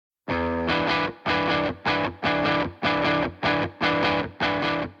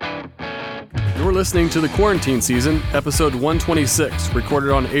listening to The Quarantine Season, episode 126, recorded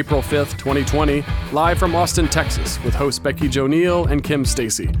on April 5th, 2020, live from Austin, Texas, with hosts Becky Jo Neal and Kim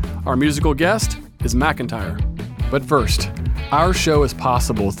Stacy. Our musical guest is McIntyre. But first, our show is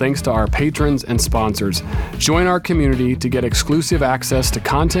possible thanks to our patrons and sponsors. Join our community to get exclusive access to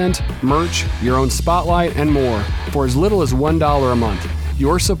content, merch, your own spotlight, and more for as little as $1 a month.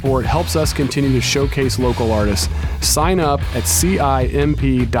 Your support helps us continue to showcase local artists. Sign up at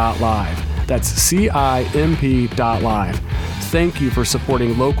CIMP.live. That's CIMP.live. Thank you for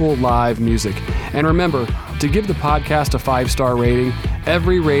supporting local live music. And remember to give the podcast a 5-star rating.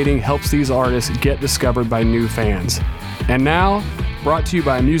 Every rating helps these artists get discovered by new fans. And now, brought to you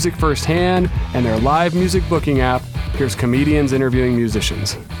by Music Firsthand and their live music booking app, here's comedians interviewing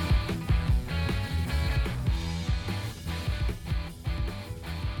musicians.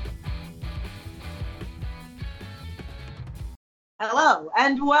 Hello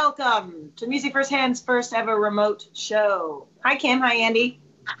and welcome to Music Firsthand's first ever remote show. Hi Kim, hi Andy.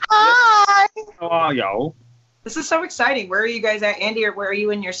 Hi. How are y'all? This is so exciting. Where are you guys at, Andy, or where are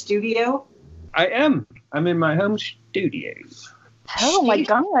you in your studio? I am. I'm in my home studio. Oh my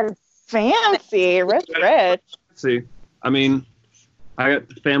God, fancy, rich. See, I mean, I got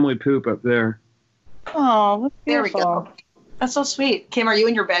the family poop up there. Oh, that's There we beautiful. go. That's so sweet. Kim, are you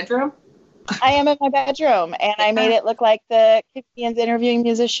in your bedroom? I am in my bedroom, and I made it look like the comedians interviewing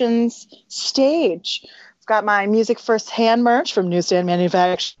musicians stage. I've got my Music Firsthand merch from Newsstand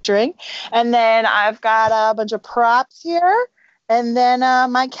Manufacturing, and then I've got a bunch of props here, and then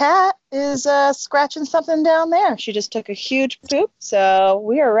my cat is scratching something down there. She just took a huge poop, so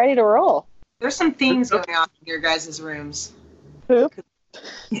we are ready to roll. There's some themes going on in your guys' rooms. Poop?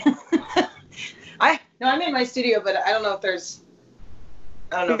 I'm in my studio, but I don't know if there's...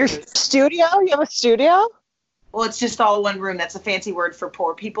 Your studio? You have a studio? Well, it's just all one room. That's a fancy word for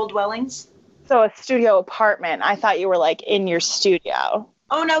poor people dwellings. So a studio apartment. I thought you were like in your studio.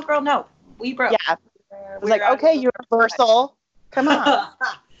 Oh, no, girl, no. We broke. Yeah. I was like, okay, Universal. Come on.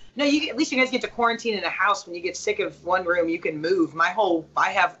 No, at least you guys get to quarantine in a house. When you get sick of one room, you can move. I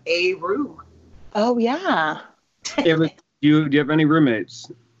have a room. Oh, yeah. Do you have any roommates?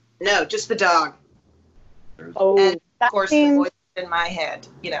 No, just the dog. Oh, And, that of course, means... the voice in my head,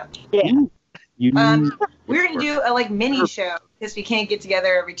 Yeah. We're gonna do a mini show because we can't get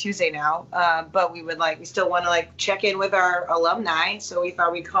together every Tuesday now. But we still want to check in with our alumni. So we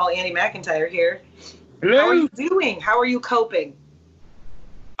thought we'd call Andy McIntyre here. Hello? How are you doing? How are you coping?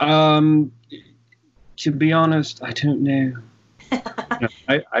 To be honest, I don't know. No,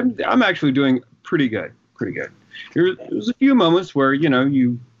 I'm actually doing pretty good. There's a few moments where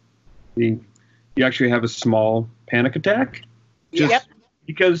you actually have a small panic attack. Yep.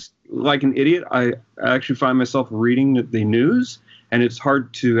 Because, like an idiot, I actually find myself reading the news, and it's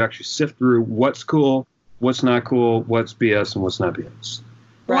hard to actually sift through what's cool, what's not cool, what's BS, and what's not BS.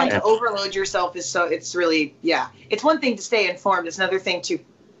 Right. To overload yourself it's really, it's one thing to stay informed. It's another thing to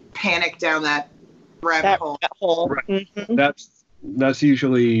panic down that rabbit hole. Right. Mm-hmm. That's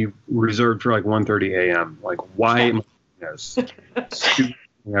usually reserved for 1:30 a.m. Why am I doing this? Stupid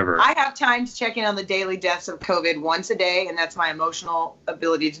thing ever. I have time to check in on the daily deaths of COVID once a day, and that's my emotional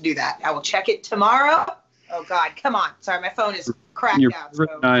ability to do that. I will check it tomorrow. Oh, God, come on. Sorry, my phone is cracked out. So.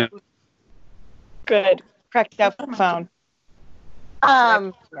 Good. Cracked out phone.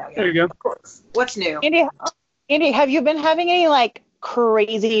 There you go. Of course. What's new? Andy, have you been having any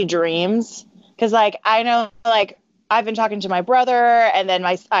crazy dreams? Because I know I've been talking to my brother, and then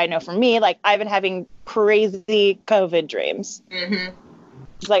I know for me I've been having crazy COVID dreams. Mm-hmm.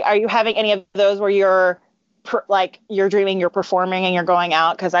 Are you having any of those where you're dreaming you're performing and you're going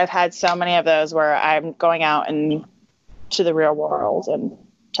out? Because I've had so many of those where I'm going out and to the real world and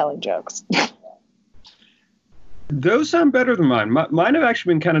telling jokes. Those sound better than mine. Mine have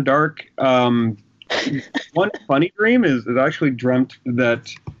actually been kind of dark. One funny dream is I actually dreamt that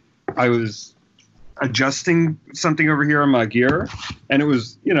I was adjusting something over here on my gear, and it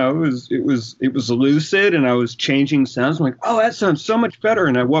was lucid, and I was changing sounds. I'm like, oh, that sounds so much better.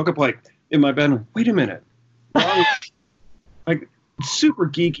 And I woke up in my bed, and wait a minute, super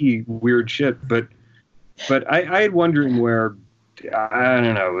geeky weird shit. But I had wondering where, I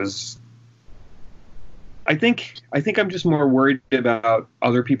don't know, it was. I think I'm just more worried about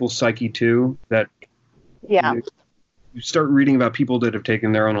other people's psyche too. That you start reading about people that have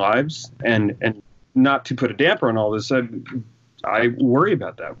taken their own lives, and not to put a damper on all this, I worry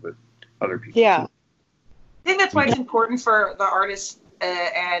about that with other people. Yeah. I think that's why it's important for the artists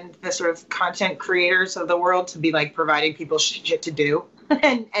and the sort of content creators of the world to be providing people shit to do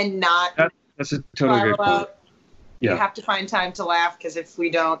and not that's a totally great point. Yeah. You have to find time to laugh, because if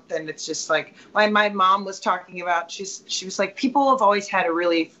we don't, then it's just like my mom was talking about. She was like, people have always had a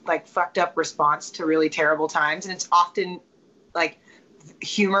really like fucked up response to really terrible times, and it's often like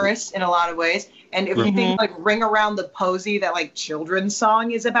humorous in a lot of ways. And if you think like Ring Around the Posy, that like children's song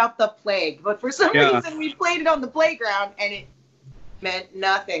is about the plague, but for some reason we played it on the playground and it meant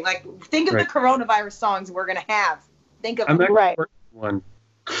nothing. Like, think of the coronavirus songs we're gonna have. Think of one.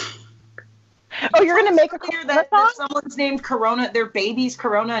 Oh, you're gonna make a clear that someone's named Corona, their baby's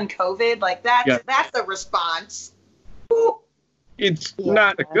Corona and COVID. Like that's a response. Ooh. It's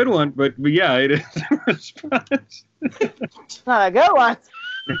not a good one, but yeah, it is a response. It's not a good one.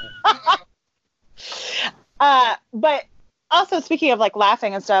 But also, speaking of like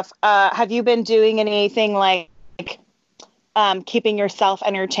laughing and stuff, have you been doing anything like keeping yourself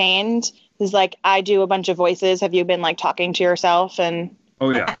entertained? Because like I do a bunch of voices. Have you been like talking to yourself and?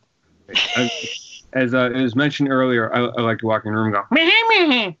 Oh yeah. As it was mentioned earlier, I like to walk in the room and go,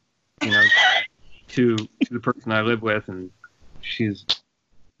 meh, you know, to the person I live with, and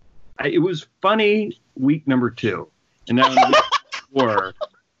it was funny week number 2, and now week 4,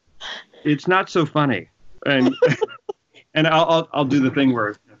 it's not so funny, and I'll do the thing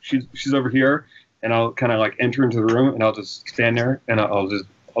where she's over here, and I'll kind of like enter into the room, and I'll just stand there, and I'll do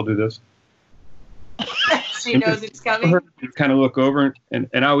this. She knows it's coming. Kind of look over, and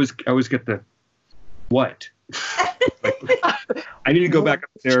I always get the what? Like, I need to go back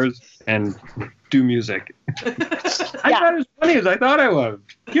upstairs and do music. I'm not as funny as I thought I was.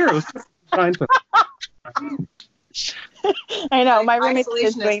 Here, let's find something. I know, my roommate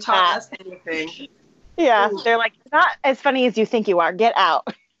is doing taught us anything. Yeah, they're like, not as funny as you think you are. Get out.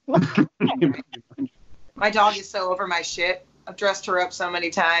 My dog is so over my shit. I've dressed her up so many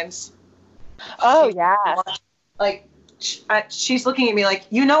times. Oh, yeah. Like, she's looking at me like,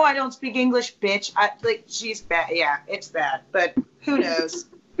 you know I don't speak English, bitch. She's bad. Yeah, it's bad. But who knows?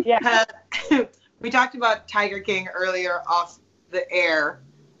 Yeah. We talked about Tiger King earlier off the air,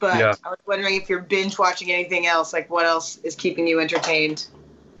 but I was wondering if you're binge watching anything else. Like, what else is keeping you entertained?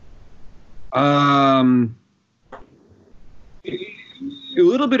 A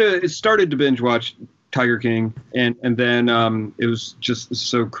little bit of it started to binge watch Tiger King, and then it was just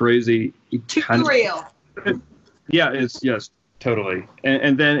so crazy. Too real. Yeah, yes, totally.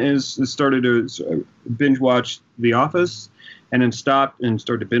 And then it started to binge watch The Office, and then stopped and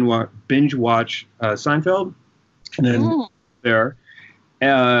started to binge watch Seinfeld, and then there,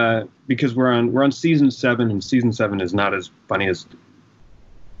 because we're on season 7, and season 7 is not as funny as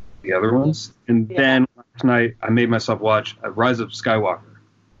the other ones. And then last night I made myself watch Rise of Skywalker.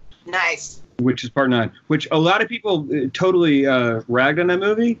 Nice. Which is part 9, which a lot of people totally ragged on that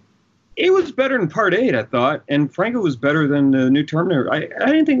movie. It was better than part 8, I thought, and frankly, it was better than the new Terminator. I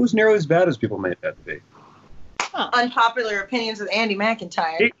didn't think it was nearly as bad as people made that to be. Unpopular opinions with Andy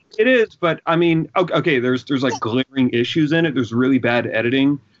McIntyre. It is, but I mean, okay, there's like glaring issues in it. There's really bad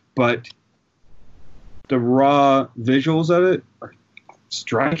editing, but the raw visuals of it are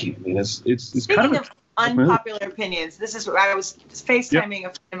striking. I mean, it's kind of unpopular opinions. This is I was FaceTiming a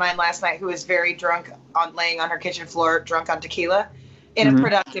friend of mine last night who was very drunk, laying on her kitchen floor, drunk on tequila, in a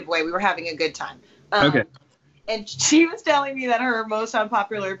productive way. We were having a good time. Okay. And she was telling me that her most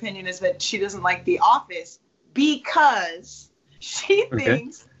unpopular opinion is that she doesn't like The Office because she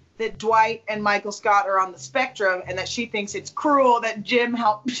thinks that Dwight and Michael Scott are on the spectrum, and that she thinks it's cruel that Jim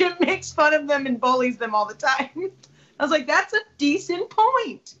makes fun of them and bullies them all the time. I was like, that's a decent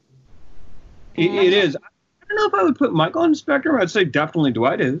point. It is. I don't know if I would put Michael on the spectrum. I'd say definitely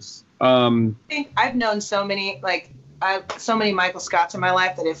Dwight is. I think I've known so many Michael Scotts in my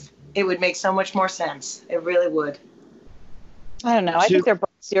life that if it would make so much more sense. It really would. I don't know. I think they're both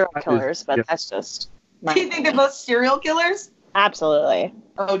serial killers, but that's just... Do you think they're both serial killers? Absolutely.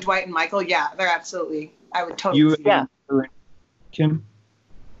 Oh, Dwight and Michael? Yeah, they're absolutely... I would totally... Kim?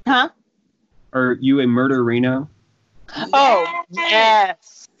 Huh? Are you a murderino? Oh,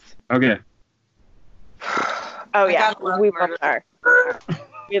 yes. Okay. Oh, yeah. We both are.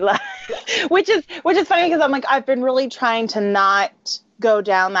 Which is funny because I'm like, I've been really trying to not go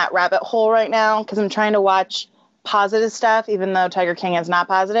down that rabbit hole right now because I'm trying to watch positive stuff, even though Tiger King is not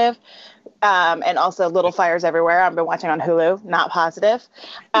positive. And also Little Fires Everywhere. I've been watching on Hulu, not positive.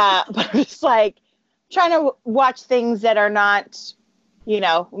 But I'm just like trying to watch things that are not,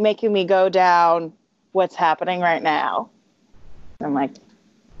 making me go down what's happening right now. I'm like,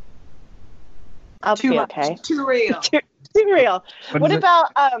 I'll be okay. Too real. Too real. What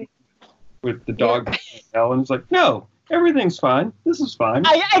about with the dog? Ellen's like, no, everything's fine. This is fine.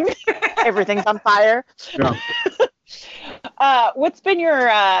 Everything's on fire. Yeah. What's been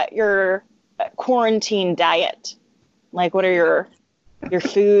your quarantine diet? Like, what are your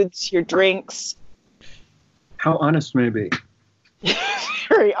foods, your drinks? How honest may I be?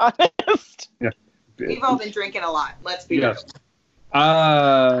 Very honest. Yeah. We've all been drinking a lot. Let's be Yes.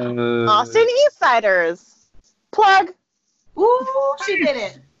 real. Austin Eastsiders. Plug. Ooh, she did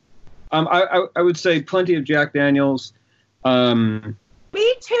it. I would say plenty of Jack Daniels.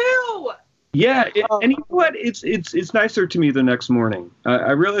 Me too. Yeah, and you know what? It's nicer to me the next morning.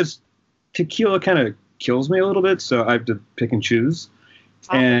 I realize tequila kind of kills me a little bit, so I have to pick and choose.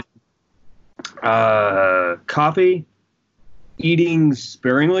 And coffee, eating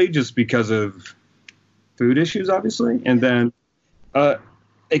sparingly just because of food issues, obviously, and then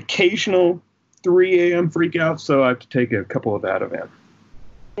occasional 3 a.m. freak out, so I have to take a couple of Ativan.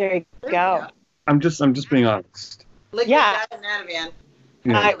 There you go. I'm just being honest. Liquid Yeah. Ativan.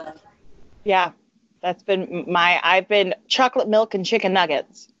 Yeah. Yeah, that's been I've been chocolate milk and chicken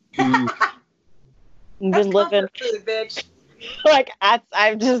nuggets. Mm. Been living food, bitch. like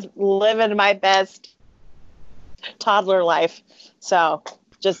I'm just living my best toddler life. So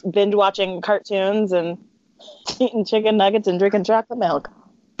just binge watching cartoons and eating chicken nuggets and drinking chocolate milk.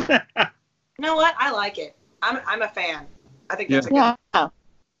 You know what? I like it. I'm a fan. I think that's a good. Yeah.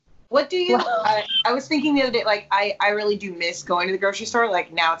 What do you? I was thinking the other day, like I really do miss going to the grocery store.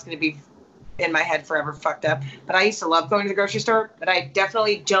 Like now it's going to be in my head forever fucked up. But I used to love going to the grocery store. But I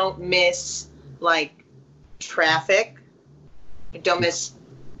definitely don't miss like traffic. I don't miss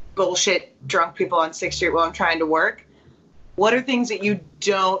bullshit drunk people on 6th Street while I'm trying to work. What are things that you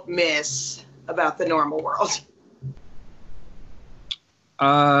don't miss about the normal world?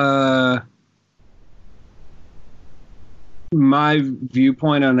 My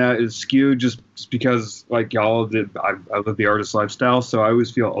viewpoint on that is skewed just because, like y'all did, I live the artist lifestyle, so I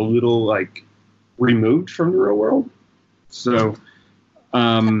always feel a little like removed from the real world. So,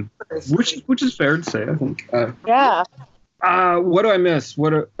 which is fair to say, I think. Yeah. What do I miss?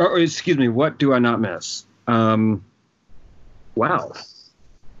 Excuse me. What do I not miss? Wow.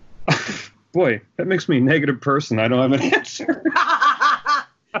 Boy, that makes me a negative person. I don't have an answer.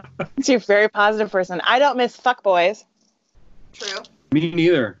 You're a very positive person. I don't miss fuckboys. True. Me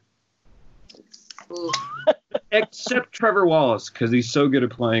neither. Ooh. Except Trevor Wallace, because he's so good at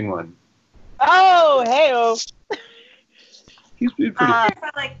playing one. Oh, hey-oh. He's pretty. I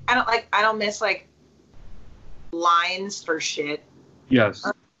don't miss like lines for shit. Yes.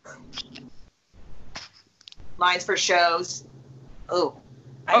 Lines for shows. I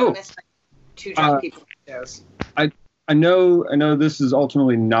don't miss like two drunk people for shows. I know this is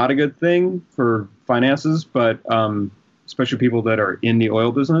ultimately not a good thing for finances, but especially people that are in the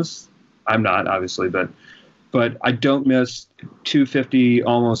oil business. I'm not, obviously, but I don't miss $2.50,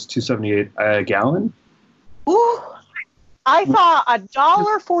 almost $2.78 a gallon. Ooh, I saw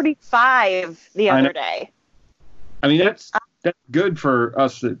 $1.45 the other day. I mean, that's good for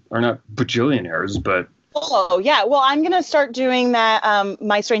us that are not bajillionaires, but. Oh, yeah. Well, I'm going to start doing that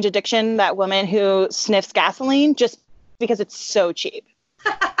My Strange Addiction, that woman who sniffs gasoline, just because it's so cheap.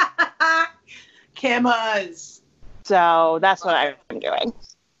 Kimmas. So that's what I've been doing.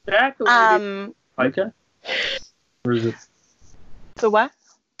 That Pica? Or is it? So what?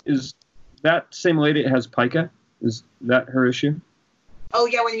 Is that same lady that has pica? Is that her issue? Oh,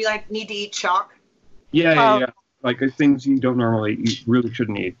 yeah, when you like need to eat chalk. Yeah. Like things you don't normally eat, really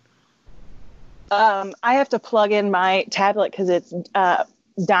shouldn't eat. I have to plug in my tablet because it's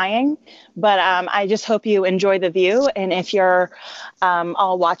dying, but I just hope you enjoy the view. And if you're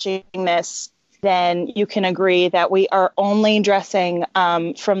all watching this, then you can agree that we are only dressing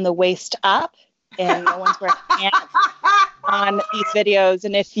from the waist up, and no one's wearing pants on these videos.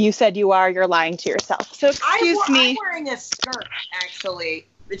 And if you said you are, you're lying to yourself. So excuse me. I'm wearing a skirt, actually.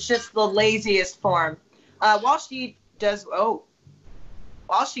 It's just the laziest form. While she does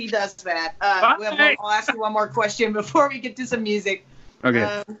that, I'll ask you one more question before we get to some music.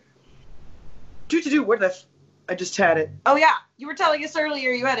 Okay. I just had it. Oh, yeah. You were telling us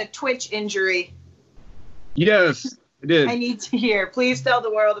earlier you had a Twitch injury. Yes, I did. I need to hear. Please tell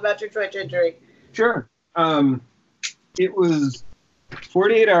the world about your Twitch injury. Sure. It was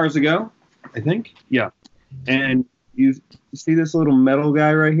 48 hours ago, I think. Yeah. And you see this little metal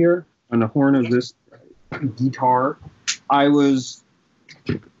guy right here on the horn of this guitar? I was...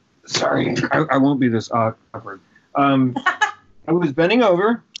 Sorry, I won't be this awkward. I was bending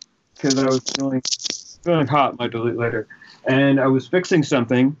over because I was feeling hot. Might delete later. And I was fixing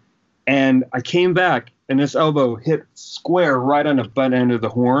something, and I came back, and this elbow hit square right on the butt end of the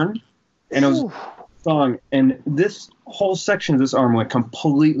horn, and it was a song. And this whole section of this arm went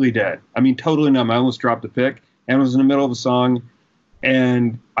completely dead. I mean, totally numb. I almost dropped the pick, and it was in the middle of a song,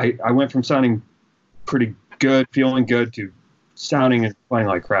 and I went from sounding pretty good, feeling good, to sounding and playing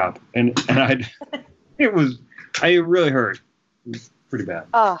like crap. And it really hurt. It was pretty bad.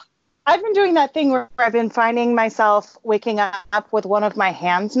 I've been doing that thing where I've been finding myself waking up with one of my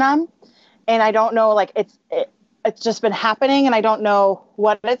hands numb, and I don't know, like it's just been happening, and I don't know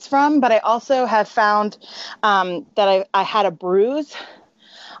what it's from. But I also have found that I had a bruise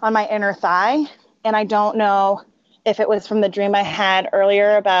on my inner thigh, and I don't know if it was from the dream I had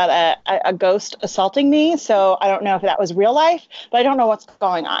earlier about a ghost assaulting me. So I don't know if that was real life, but I don't know what's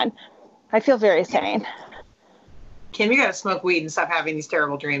going on. I feel very sane. Kim, you gotta smoke weed and stop having these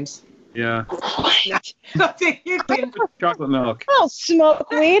terrible dreams. Yeah. Nothing you can. Chocolate milk. I don't smoke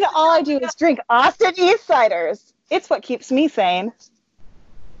weed. All I do is drink Austin East ciders. It's what keeps me sane.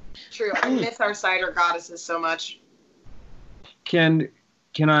 True. I miss our cider goddesses so much. Can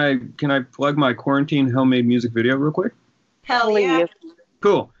I plug my quarantine homemade music video real quick? Hell yeah.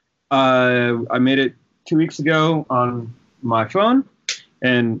 Cool. I made it 2 weeks ago on my phone,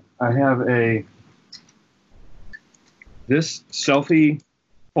 and I have this selfie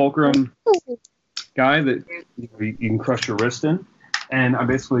fulcrum guy that you can crush your wrist in, and I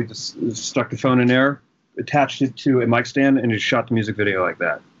basically just stuck the phone in there, attached it to a mic stand, and just shot the music video like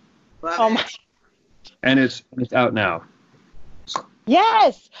that. Love my! And it's out now.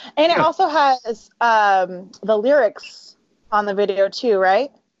 Yes, and it also has the lyrics on the video too,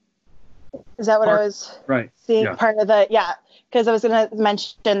 right? Is that what I was seeing? Yeah. Part of the because I was going to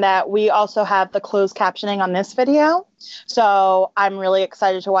mention that we also have the closed captioning on this video. So I'm really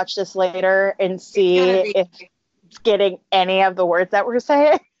excited to watch this later and see if it's getting any of the words that we're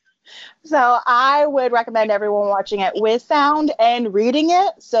saying. So I would recommend everyone watching it with sound and reading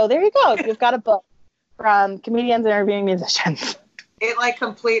it. So there you go. You've got a book from Comedians Interviewing Musicians. It like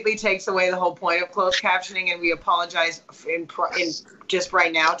completely takes away the whole point of closed captioning, and we apologize in just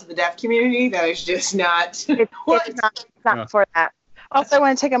right now to the deaf community. That is just not. It's not for that. Also, I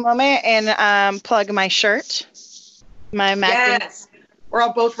want to take a moment and plug my shirt. My Mac. Yes, we're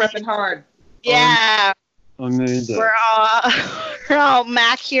all both repping hard. Yeah, Amazing. we're all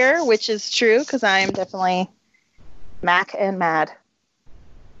Mac here, which is true because I am definitely Mac and mad.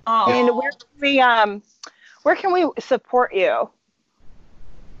 Oh. And where can we support you?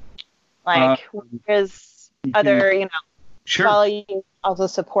 Like, where's other, Sure. follow you, also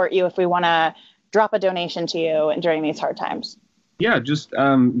support you if we want to drop a donation to you during these hard times? Yeah, just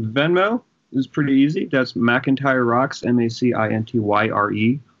Venmo is pretty easy. That's McIntyre Rocks,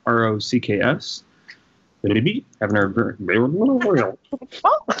 MACINTYRE ROCKS. Baby, having our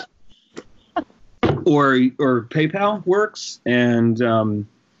or PayPal works, and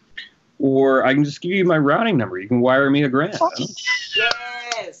or I can just give you my routing number. You can wire me a grand.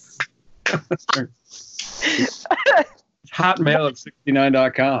 Yes. Hotmail at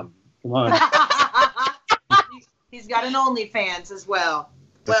 69.com. Come on. He's got an OnlyFans as well.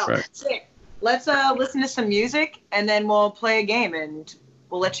 That's Well, right. sick. Let's listen to some music, and then we'll play a game, and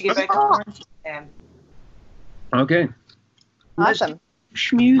we'll let you get back to quarantine. Okay. Awesome.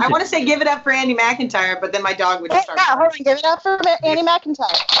 Music. I want to say give it up for Andy McIntyre, but then my dog would Hey, just start. hold on. Give it up for Annie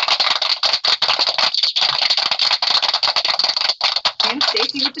McIntyre. And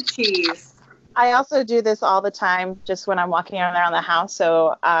Stacey with the cheese. I also do this all the time, just when I'm walking around the house,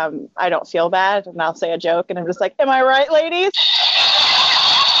 so I don't feel bad, and I'll say a joke, and I'm just like, "Am I right, ladies?"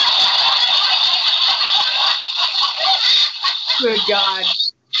 Good God.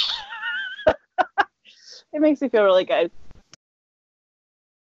 It makes me feel really good.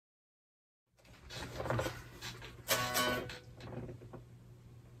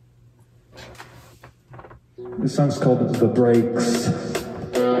 This song's called The Breaks.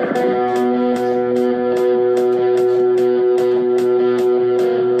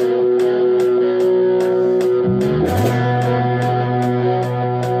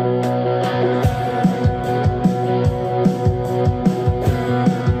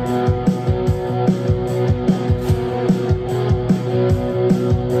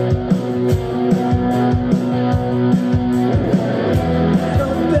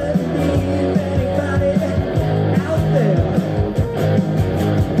 Don't believe anybody out there.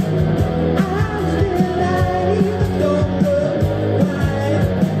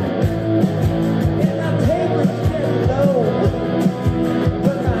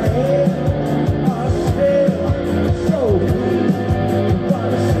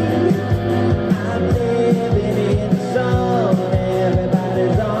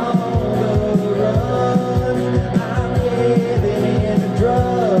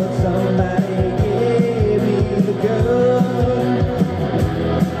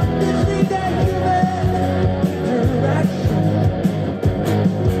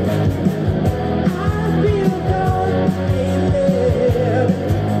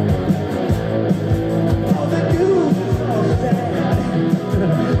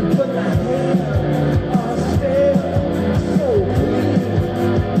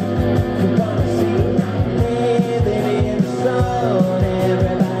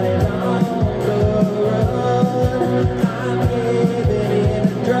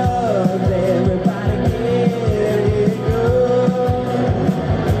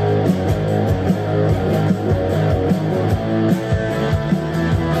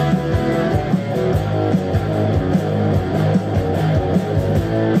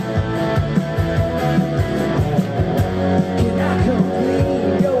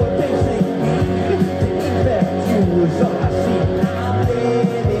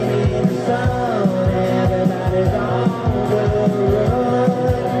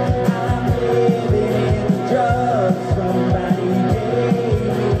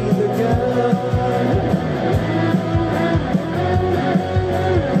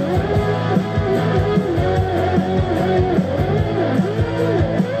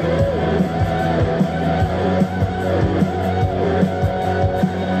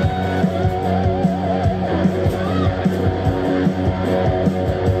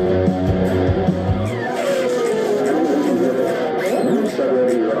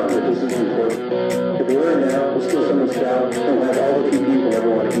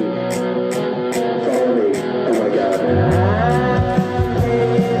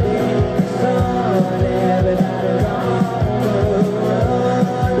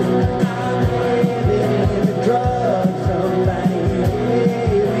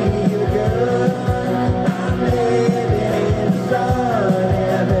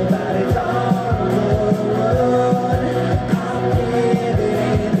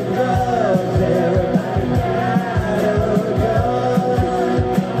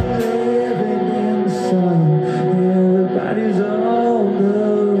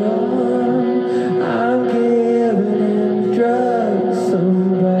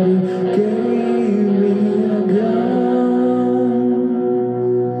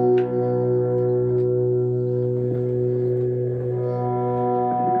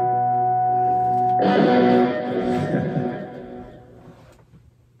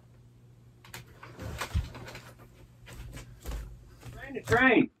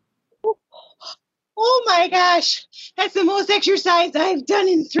 Great. Oh my gosh, that's the most exercise I've done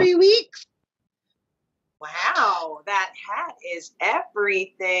in 3 weeks. Wow, that hat is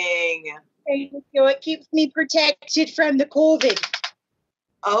everything. Thank you. It keeps me protected from the COVID.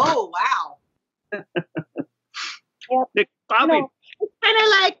 Oh, wow. Nick, Bobby. You know, it's kind of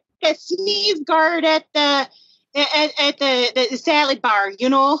like a sneeze guard at the salad bar, you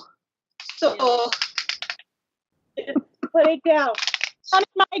know. So put it down. Some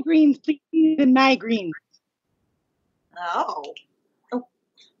migraines, please, and migraines. Oh.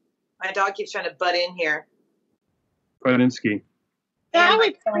 My dog keeps trying to butt in here. Badinsky. That And my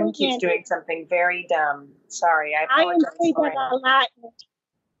was phone keeps brilliant. doing something very dumb. Sorry, I I apologize. enjoyed Lorraine. that a lot.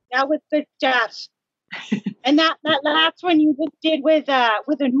 That was good stuff. And that last one you just did with a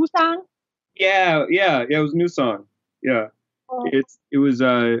new song. Yeah, it was a new song. Yeah. Oh, It was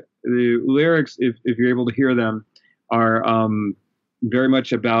the lyrics, if you're able to hear them, are very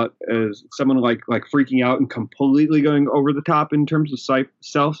much about someone like freaking out and completely going over the top in terms of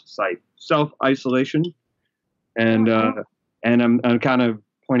self isolation, and I'm kind of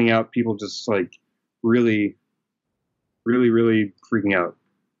pointing out people just like really freaking out.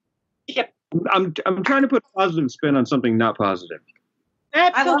 Yep. I'm trying to put a positive spin on something not positive.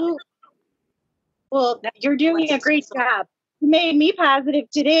 absolutely. Well, you're doing a great job. You made me positive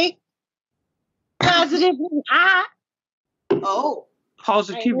today. Positively hot. Oh, I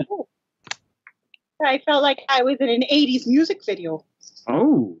Positivity. know. I felt like I was in an 80s music video.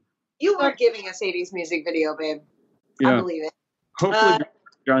 Oh, you were giving us 80s music video, babe. I yeah. believe it. Hopefully,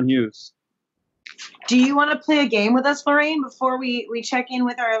 John Hughes. Do you want to play a game with us, Lorraine, before we check in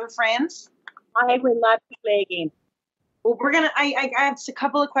with our other friends? I would love to play a game. Well, I have a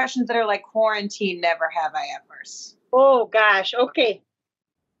couple of questions that are like quarantine never have I ever's. Oh, gosh. Okay.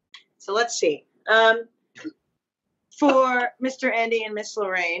 So let's see. For Mr. Andy and Miss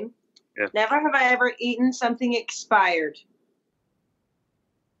Lorraine, Yeah. never have I ever eaten something expired.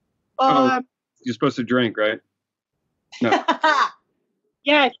 You're supposed to drink, right? No.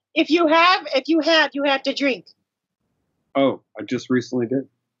 Yes. If you have, you have to drink. Oh, I just recently did.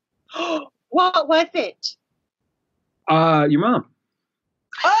 What was it? Your mom.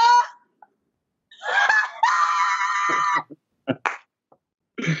 Oh!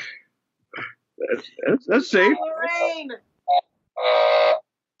 That's safe. Lorraine!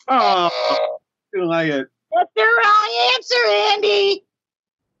 Oh, didn't like it. That's the wrong answer, Andy.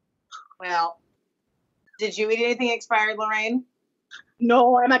 Well, did you eat anything expired, Lorraine?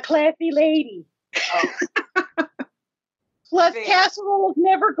 No, I'm a classy lady. Oh, Plus, Fair. casseroles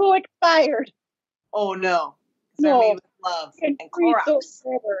never go expired. oh no. No. They're made with love and freeze Clorox. those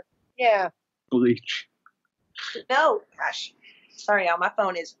forever. Yeah. Bleach. No, gosh. Sorry, y'all. My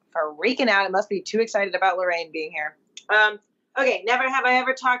phone is freaking out. It must be too excited about Lorraine being here. Okay. Never have I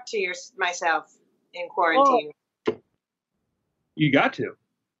ever talked to myself in quarantine. You got to.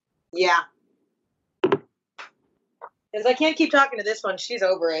 Yeah. Because I can't keep talking to this one. She's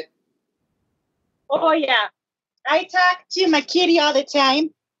over it. Oh, yeah. I talk to my kitty all the time.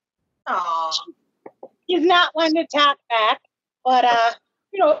 Aw. He's not one to talk back, but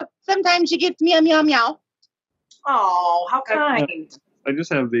sometimes she gets meow meow meow. Oh, how kind. I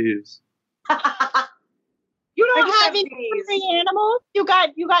just have these. You I don't just have have any these. furry animals? You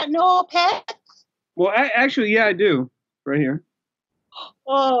got no pets? Well, actually, yeah, I do. Right here.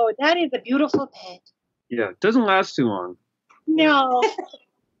 Oh, that is a beautiful pet. Yeah, it doesn't last too long. No.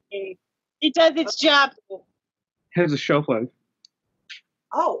 It does its job. Has a shelf life.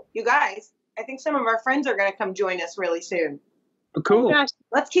 Oh, you guys. I think some of our friends are going to come join us really soon. Oh, cool. Oh, gosh.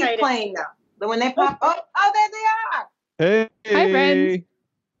 Let's keep Excited. playing though. Then when they pop, oh, there they are. Hey. Hi, friends.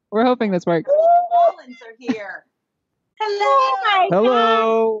 We're hoping this works. The Rollins are here. Hello. Oh, my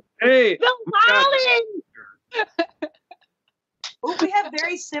Hello. Hey. God. The God. Rollins! Ooh, we have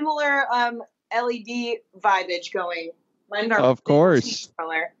very similar LED vibage going. Mine are Of course.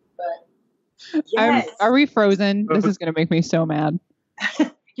 color, but yes. Are we frozen? This is going to make me so mad.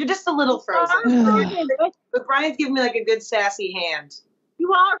 You're just a little frozen. But Brian's giving me like a good sassy hand.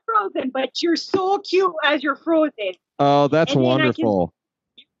 You are frozen, but you're so cute as you're frozen. Oh, that's And then I can- wonderful.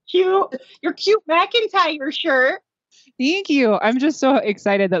 Cute. Your cute McIntyre shirt. Thank you. I'm just so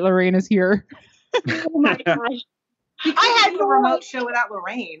excited that Lorraine is here. Oh my gosh. I had no a remote show without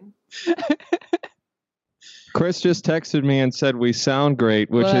Lorraine. Chris just texted me and said we sound great,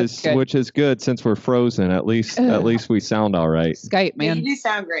 which Well, that's good. which is good since we're frozen. At least we sound all right. Skype, Yeah, man. you do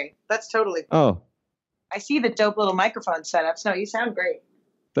sound great. That's totally. Oh, I see the dope little microphone setups. No, you sound great.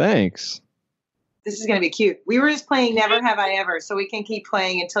 thanks. This is going to be cute. We were just playing Never Have I Ever, so we can keep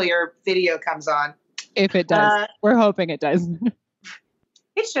playing until your video comes on. If it does. We're hoping it does.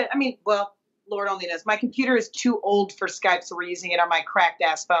 pitched it. I mean, well, Lord only knows. My computer is too old for Skype, so we're using it on my cracked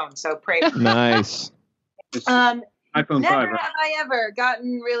ass phone. So pray for me. Nice. iPhone 5, Never right? have I ever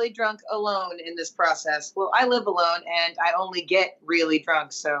gotten really drunk alone in this process. Well, I live alone and I only get really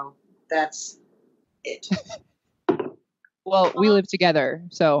drunk, so that's it. Well, we live together,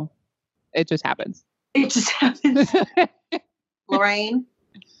 so it just happens. It just happens. Lorraine?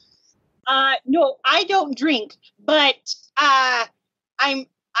 No, I don't drink, but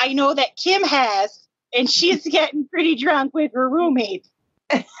I know that Kim has, and she's getting pretty drunk with her roommate.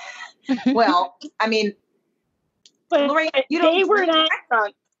 Well, I mean, But Lorraine, you don't they were drink. not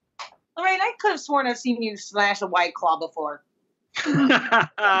drunk. Lorraine, I could have sworn I've seen you smash a White Claw before.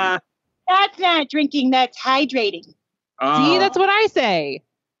 That's not drinking, that's hydrating. See, that's what I say.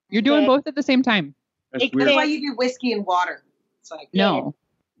 You're doing Okay. both at the same time. That's That's weird. why you do whiskey and water. It's like, No,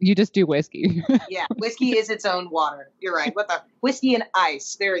 you just do whiskey. yeah, whiskey is its own water. You're right. What the? Whiskey and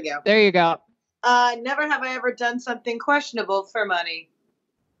ice. There we go. There you go. Never have I ever done something questionable for money.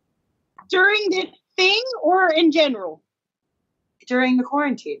 During this thing or in general? During the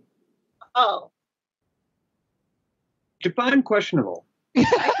quarantine. Oh. Define questionable. I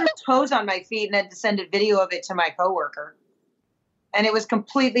threw toes on my feet and had to send a video of it to my coworker. And it was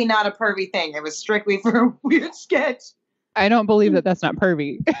completely not a pervy thing. It was strictly for a weird sketch. I don't believe that that's not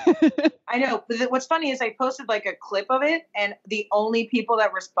pervy. I know. But what's funny is I posted like a clip of it, and the only people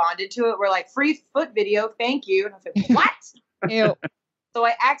that responded to it were like, free foot video, thank you. And I was like, what? Ew. So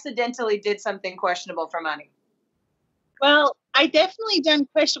I accidentally did something questionable for money. Well, I definitely done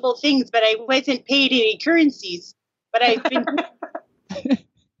questionable things, but I wasn't paid any currencies. But I've been in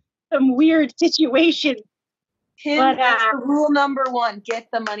some weird situations. Kim, But, that's the rule number one. Get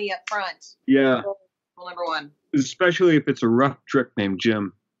the money up front. Yeah, Rule number one. especially if it's a rough trick named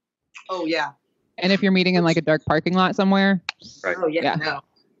Jim. Oh, yeah. And if you're meeting in like a dark parking lot somewhere, Right. Oh, yeah, Yeah. no.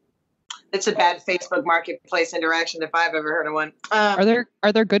 It's a bad Facebook marketplace interaction if I've ever heard of one. are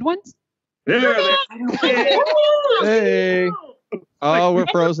there good ones? There, there. I don't Hey. Oh, we're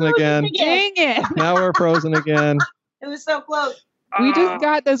frozen again. Dang it! Now we're frozen again. It was so close. We just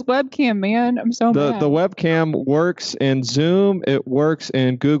got this webcam, man. I'm so The mad. the webcam works in Zoom, it works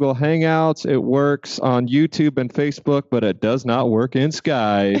in Google Hangouts, it works on YouTube and Facebook, but it does not work in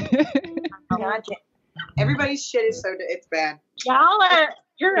Skype. God, everybody's shit is it's bad. Y'all are,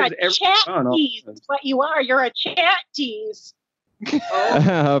 you're a Because chat everyone- tease. Is what you are. You're a chat tease.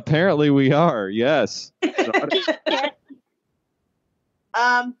 Apparently we are. Yes.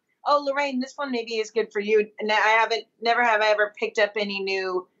 Oh, Lorraine, this one maybe is good for you. And never have I ever picked up any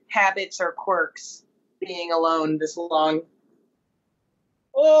new habits or quirks being alone this long.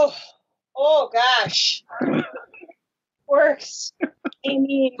 Oh gosh. Works. I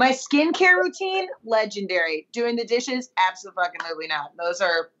mean, My skincare routine, legendary. Doing the dishes, absolutely not. Those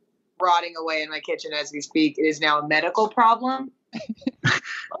are rotting away in my kitchen as we speak. It is now a medical problem.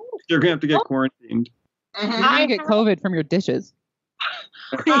 You're gonna have to get quarantined. You're Mhm. gonna get COVID from your dishes.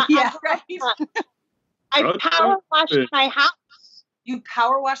 Yeah, right. I Oh, power washed good. my house. You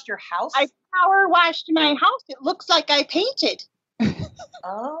power washed your house? I power washed my house. It looks like I painted.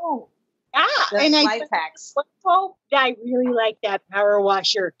 Oh, Yeah, that's and I life hacks. oh, I really like that power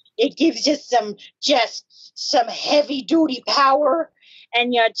washer. It gives us some heavy duty power,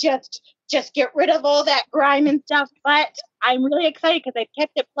 and you just get rid of all that grime and stuff. But I'm really excited because I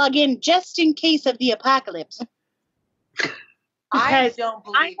kept it plugged in just in case of the apocalypse. I Because don't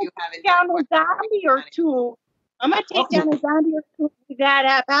I'm believe you haven't. down done a zombie or two. I'm gonna take down a zombie or two with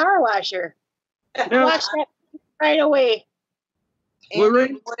that power washer. No. Wash that right away. Andy,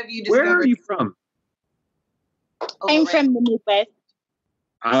 Lorraine, what have you discovered? Where are you from? Oh, I'm Lorraine. from the Midwest.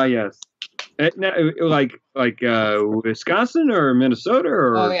 Ah, yes. Like Wisconsin or Minnesota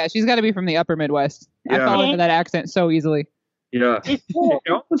or Oh yeah, she's got to be from the upper Midwest. I Yeah. fall into that accent so easily. yeah. It's cool.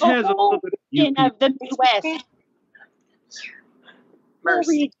 It almost has a little bit Region of of the Midwest.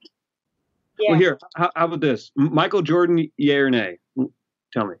 Mercy. Yeah. Well, here, how about this? Michael Jordan, yay or nay?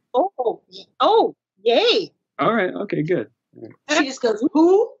 Tell me. Oh, yay. All right. Okay. Good. She just goes,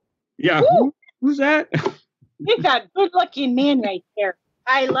 who? Yeah. Who's that? He's a good-looking man right there.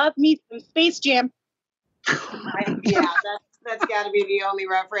 I love me some Space Jam. Yeah, that's got to be the only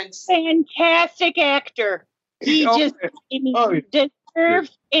reference. Fantastic actor. He Oh, just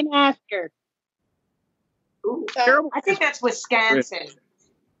deserves an Oscar. Ooh. So, I think that's Wisconsin.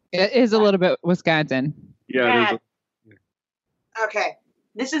 It is a little bit Wisconsin. Yeah. there's Okay,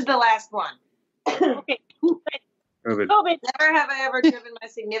 this is the last one. okay. a COVID. COVID. Never have I ever driven my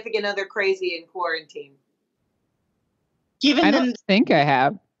significant other crazy in quarantine. Given I them don't think I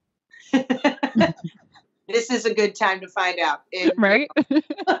have. This is a good time to find out. Right?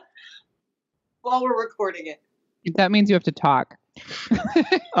 While we're recording it. That means you have to talk.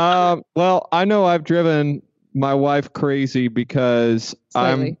 Well, I know I've driven my wife crazy because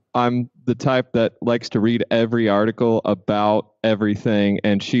Slightly. I'm the type that likes to read every article about everything,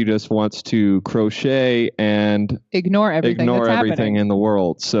 and she just wants to crochet and Ignore everything that's everything happening. in the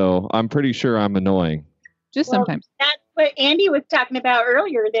world. So I'm pretty sure I'm annoying. Just Well, sometimes. That's what Andy was talking about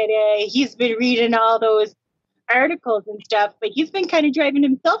earlier, that he's been reading all those articles and stuff, but he's been kind of driving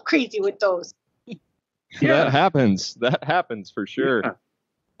himself crazy with those. Yeah. That happens for sure. Yeah.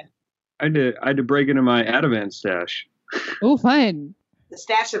 I had to break into my Ativan stash. Oh, fun. The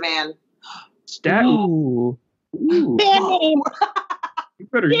Stashavan. Ooh. Ooh. Band name. You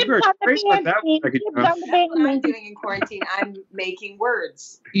better Dibs on the trace like band that name. second Dibs time. on the band What I'm name. doing in quarantine, I'm making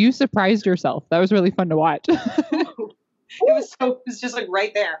words. You surprised yourself. That was really fun to watch. It was just like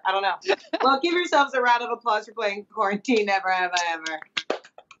right there. I don't know. Well, give yourselves a round of applause for playing Quarantine Never Have I Ever.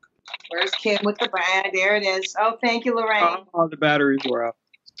 Where's Kim with the brand? There it is. Oh, thank you, Lorraine. Oh, the batteries were out.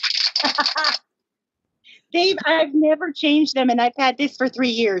 Dave, I've never changed them, and I've had this for 3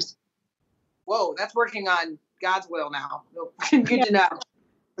 years. Whoa, that's working on God's will now. Good to know.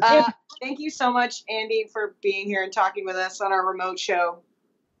 Thank you so much, Andy, for being here and talking with us on our remote show.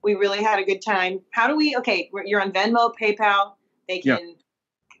 We really had a good time. How do we, you're on Venmo, PayPal. They can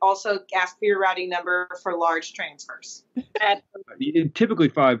also ask for your routing number for large transfers. Typically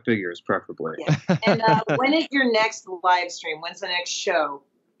 5 figures, preferably. Yeah. And when is your next live stream? When's the next show?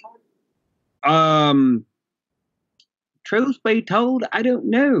 Truth be told, I don't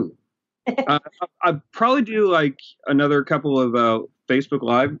know. I'll probably do like another couple of Facebook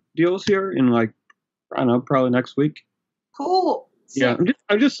Live deals here in I don't know, probably next week. Cool. Yeah,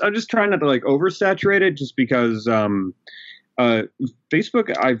 I'm just trying not to oversaturate it, just because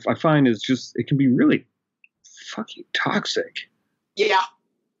Facebook I find is just, it can be really fucking toxic. Yeah,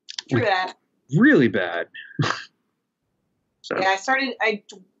 true that. Really bad. So. Yeah, I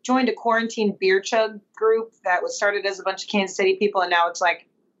joined a quarantine beer chug group that was started as a bunch of Kansas City people, and now it's like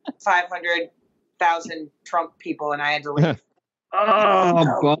 500,000 Trump people, and I had to leave.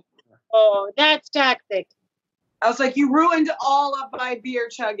 Oh, that's toxic. I was like, you ruined all of my beer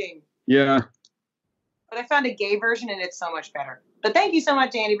chugging. Yeah. But I found a gay version, and it's so much better. But thank you so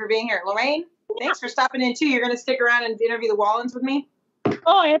much, Andy, for being here. Lorraine, thanks for stopping in, too. You're going to stick around and interview the Wallens with me?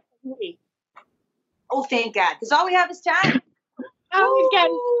 Oh, absolutely. Oh, thank God, because all we have is time. Oh, we've got.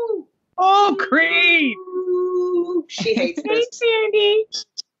 Oh, Creed! Ooh, she hates this. Thanks, Andy.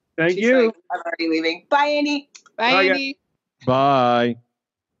 Thank She's you. like, I'm already leaving. Bye, Andy. Bye, Bye, Andy. Bye.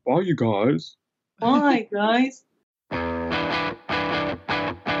 Bye, you guys. Bye, guys.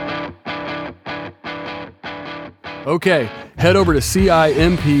 Okay, head over to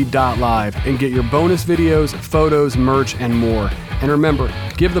CIMP.live and get your bonus videos, photos, merch, and more. And remember,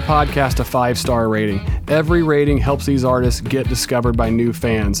 give the podcast a 5-star rating. Every rating helps these artists get discovered by new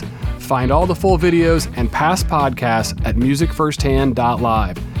fans. Find all the full videos and past podcasts at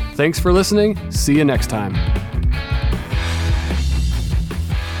musicfirsthand.live. Thanks for listening. See you next time.